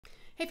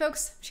Hey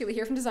folks, Sheila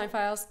here from Design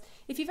Files.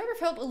 If you've ever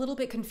felt a little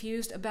bit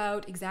confused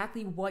about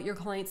exactly what your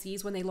client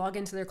sees when they log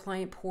into their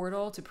client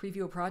portal to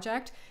preview a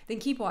project, then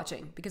keep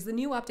watching because the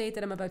new update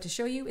that I'm about to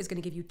show you is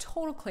going to give you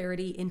total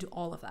clarity into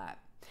all of that.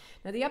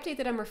 Now the update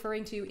that I'm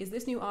referring to is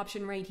this new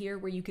option right here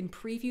where you can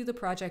preview the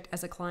project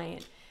as a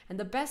client. And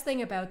the best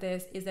thing about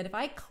this is that if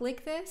I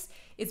click this,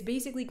 it's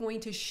basically going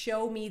to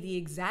show me the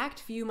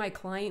exact view my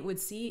client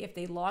would see if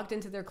they logged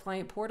into their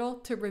client portal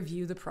to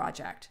review the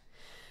project.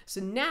 So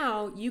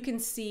now you can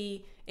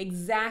see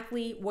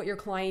exactly what your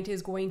client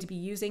is going to be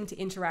using to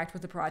interact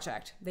with the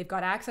project. They've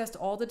got access to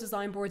all the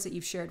design boards that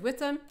you've shared with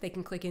them. They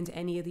can click into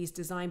any of these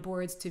design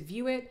boards to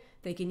view it.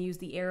 They can use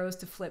the arrows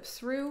to flip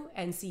through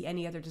and see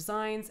any other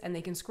designs, and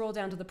they can scroll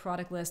down to the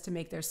product list to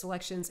make their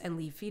selections and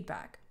leave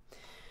feedback.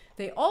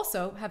 They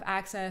also have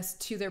access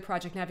to their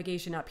project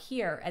navigation up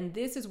here, and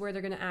this is where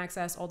they're going to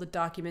access all the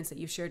documents that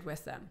you've shared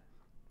with them.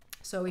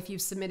 So if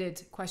you've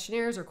submitted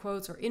questionnaires or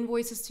quotes or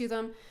invoices to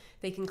them,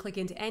 they can click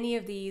into any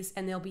of these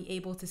and they'll be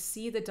able to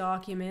see the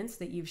documents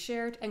that you've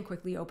shared and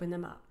quickly open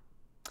them up.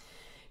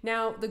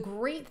 Now, the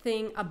great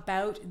thing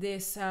about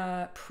this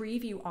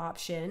preview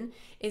option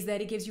is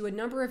that it gives you a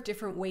number of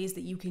different ways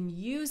that you can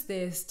use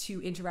this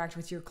to interact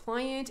with your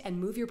client and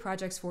move your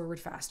projects forward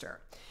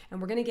faster.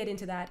 And we're going to get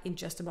into that in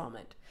just a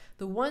moment.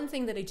 The one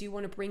thing that I do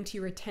want to bring to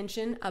your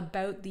attention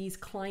about these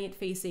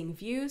client-facing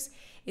views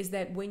is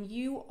that when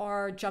you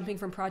are jumping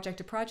from project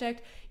to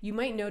project, you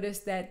might notice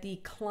that the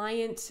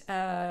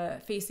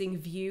client-facing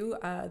view,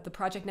 the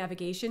project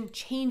navigation,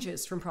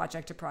 changes from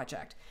project to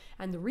project.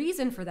 And the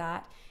reason for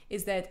that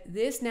is that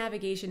this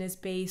navigation is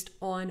based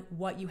on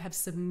what you have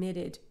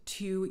submitted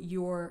to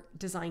your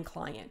design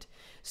client.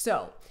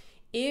 So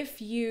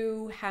if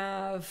you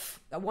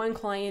have one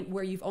client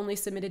where you've only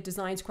submitted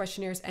designs,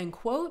 questionnaires, and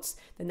quotes,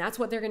 then that's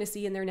what they're going to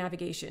see in their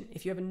navigation.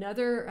 If you have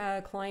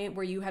another client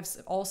where you have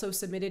also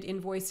submitted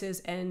invoices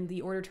and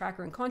the order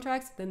tracker and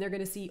contracts, then they're going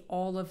to see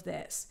all of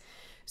this.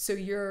 So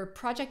your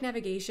project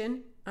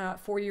navigation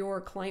for your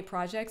client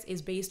projects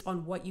is based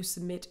on what you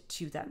submit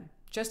to them.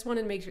 Just want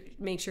to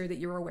make sure that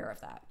you're aware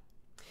of that.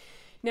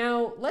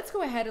 Now, let's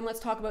go ahead and let's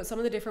talk about some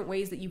of the different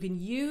ways that you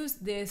can use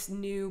this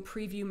new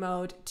preview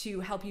mode to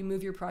help you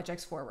move your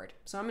projects forward.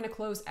 So I'm going to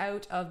close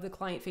out of the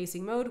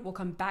client-facing mode. We'll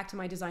come back to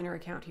my designer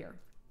account here.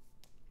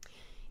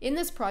 In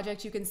this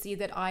project, you can see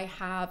that I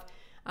have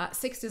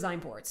 6 design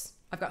boards.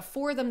 I've got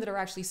 4 of them that are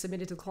actually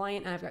submitted to the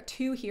client, and I've got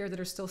 2 here that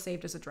are still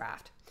saved as a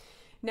draft.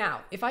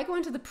 Now, if I go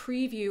into the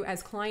preview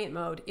as client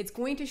mode, it's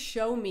going to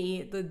show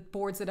me the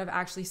boards that I've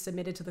actually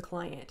submitted to the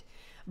client.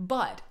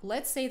 But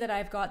let's say that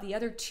I've got the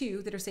other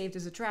 2 that are saved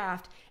as a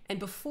draft, and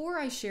before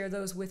I share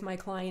those with my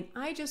client,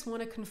 I just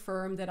want to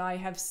confirm that I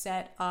have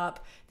set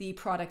up the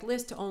product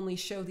list to only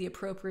show the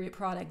appropriate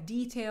product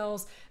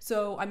details,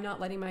 so I'm not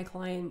letting my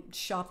client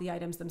shop the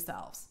items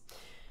themselves.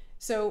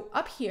 So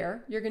up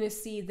here, you're going to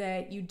see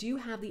that you do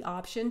have the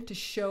option to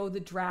show the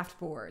draft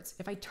boards.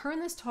 If I turn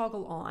this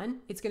toggle on,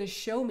 it's going to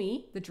show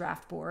me the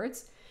draft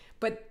boards.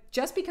 But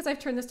just because I've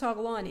turned this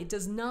toggle on, it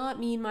does not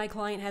mean my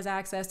client has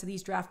access to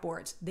these draft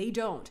boards. They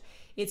don't.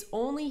 It's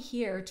only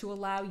here to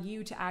allow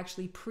you to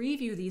actually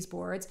preview these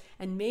boards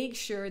and make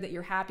sure that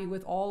you're happy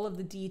with all of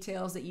the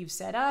details that you've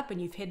set up and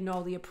you've hidden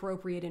all the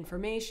appropriate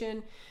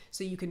information.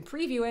 So you can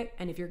preview it,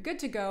 and if you're good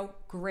to go,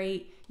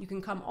 great. You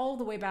can come all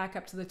the way back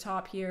up to the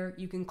top here.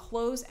 You can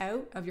close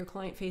out of your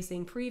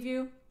client-facing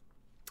preview.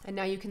 And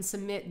now you can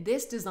submit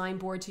this design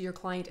board to your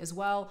client as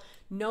well,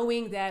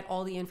 knowing that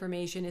all the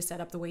information is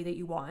set up the way that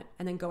you want,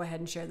 and then go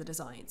ahead and share the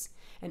designs.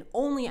 And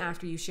only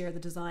after you share the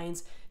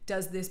designs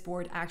does this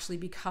board actually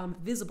become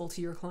visible to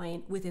your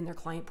client within their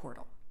client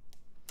portal.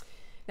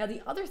 Now,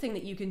 the other thing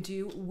that you can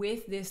do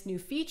with this new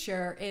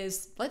feature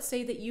is, let's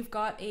say that you've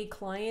got a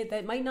client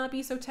that might not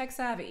be so tech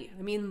savvy.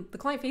 I mean, the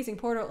client-facing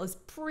portal is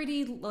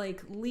pretty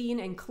lean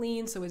and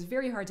clean, so it's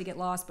very hard to get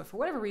lost. But for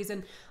whatever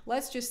reason,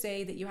 let's just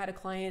say that you had a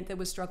client that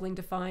was struggling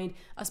to find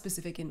a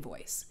specific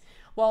invoice.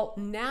 Well,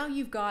 now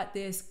you've got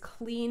this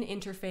clean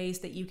interface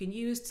that you can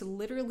use to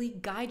literally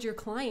guide your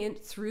client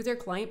through their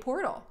client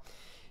portal.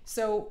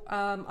 So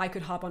I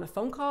could hop on a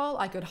phone call,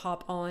 I could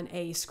hop on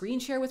a screen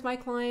share with my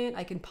client,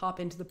 I can pop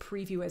into the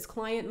preview as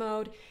client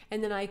mode,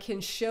 and then I can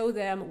show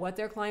them what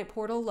their client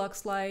portal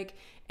looks like.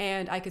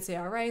 And I could say,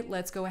 all right,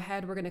 let's go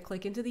ahead. We're going to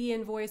click into the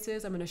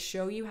invoices. I'm going to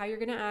show you how you're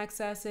going to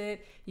access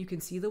it. You can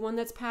see the one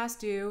that's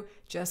past due.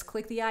 Just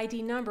click the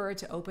ID number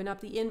to open up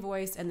the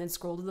invoice and then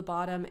scroll to the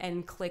bottom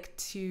and click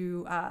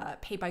to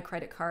pay by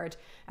credit card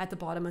at the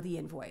bottom of the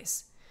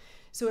invoice.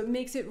 So it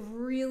makes it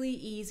really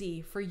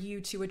easy for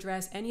you to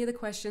address any of the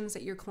questions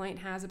that your client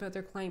has about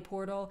their client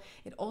portal.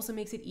 It also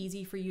makes it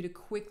easy for you to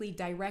quickly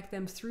direct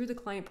them through the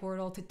client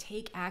portal to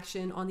take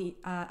action on the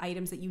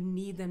items that you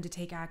need them to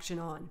take action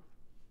on.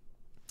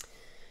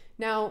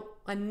 Now,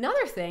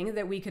 another thing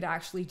that we could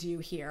actually do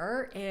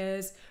here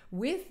is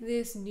with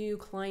this new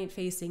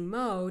client-facing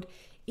mode,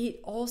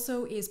 it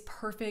also is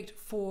perfect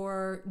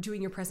for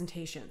doing your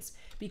presentations,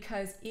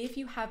 because if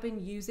you have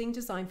been using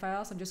design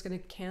files, I'm just going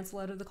to cancel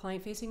out of the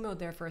client-facing mode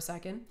there for a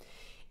second.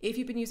 If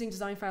you've been using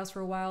design files for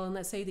a while, and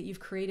let's say that you've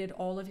created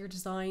all of your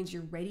designs,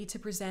 you're ready to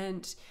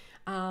present,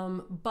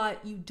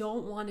 but you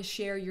don't want to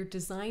share your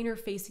designer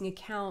facing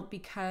account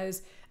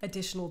because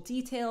additional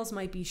details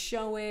might be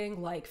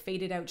showing, like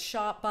faded out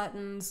shop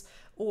buttons,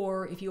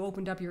 or if you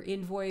opened up your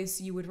invoice,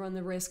 you would run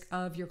the risk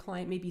of your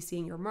client maybe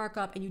seeing your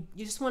markup, and you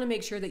just want to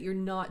make sure that you're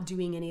not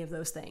doing any of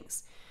those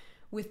things.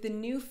 With the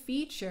new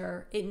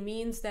feature, it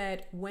means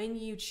that when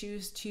you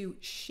choose to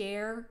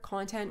share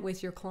content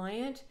with your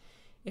client,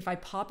 if I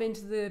pop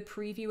into the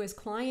preview as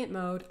client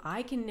mode,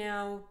 I can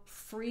now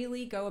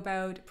freely go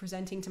about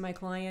presenting to my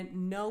client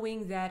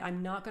knowing that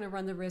I'm not going to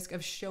run the risk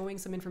of showing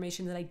some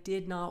information that I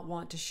did not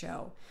want to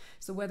show.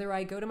 So whether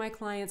I go to my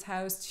client's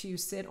house to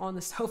sit on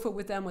the sofa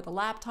with them with a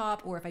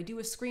laptop, or if I do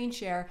a screen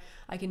share,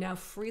 I can now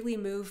freely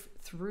move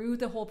through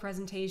the whole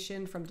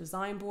presentation from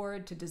design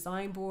board to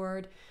design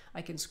board.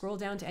 I can scroll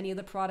down to any of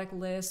the product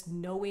list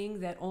knowing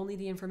that only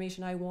the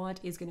information I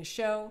want is going to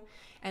show.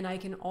 And I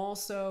can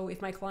also,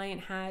 if my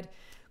client had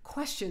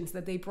questions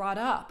that they brought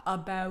up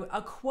about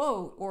a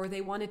quote, or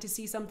they wanted to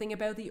see something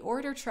about the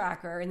order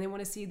tracker and they want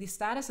to see the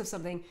status of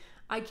something,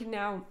 I can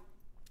now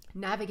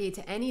navigate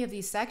to any of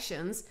these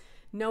sections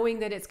knowing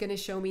that it's going to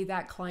show me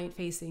that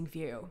client-facing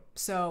view.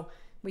 So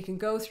we can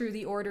go through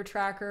the order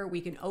tracker,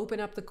 we can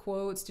open up the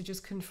quotes to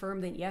just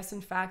confirm that yes,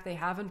 in fact, they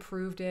have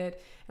improved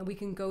it, and we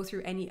can go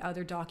through any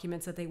other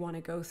documents that they want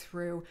to go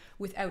through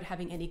without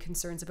having any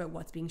concerns about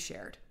what's being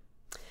shared.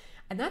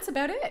 And that's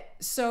about it.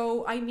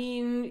 So, I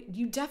mean,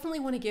 you definitely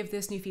want to give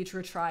this new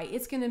feature a try.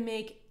 It's going to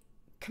make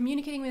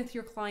communicating with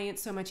your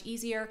clients so much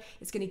easier.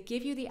 It's going to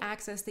give you the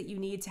access that you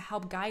need to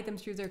help guide them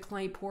through their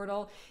client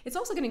portal. It's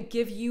also going to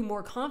give you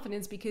more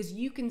confidence because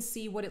you can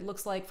see what it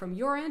looks like from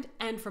your end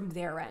and from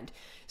their end.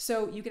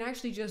 So you can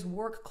actually just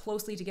work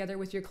closely together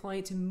with your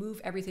client to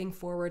move everything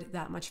forward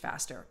that much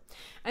faster.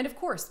 And of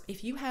course,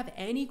 if you have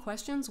any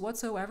questions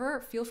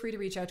whatsoever, feel free to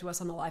reach out to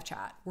us on the live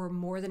chat. We're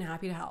more than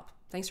happy to help.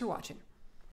 Thanks for watching.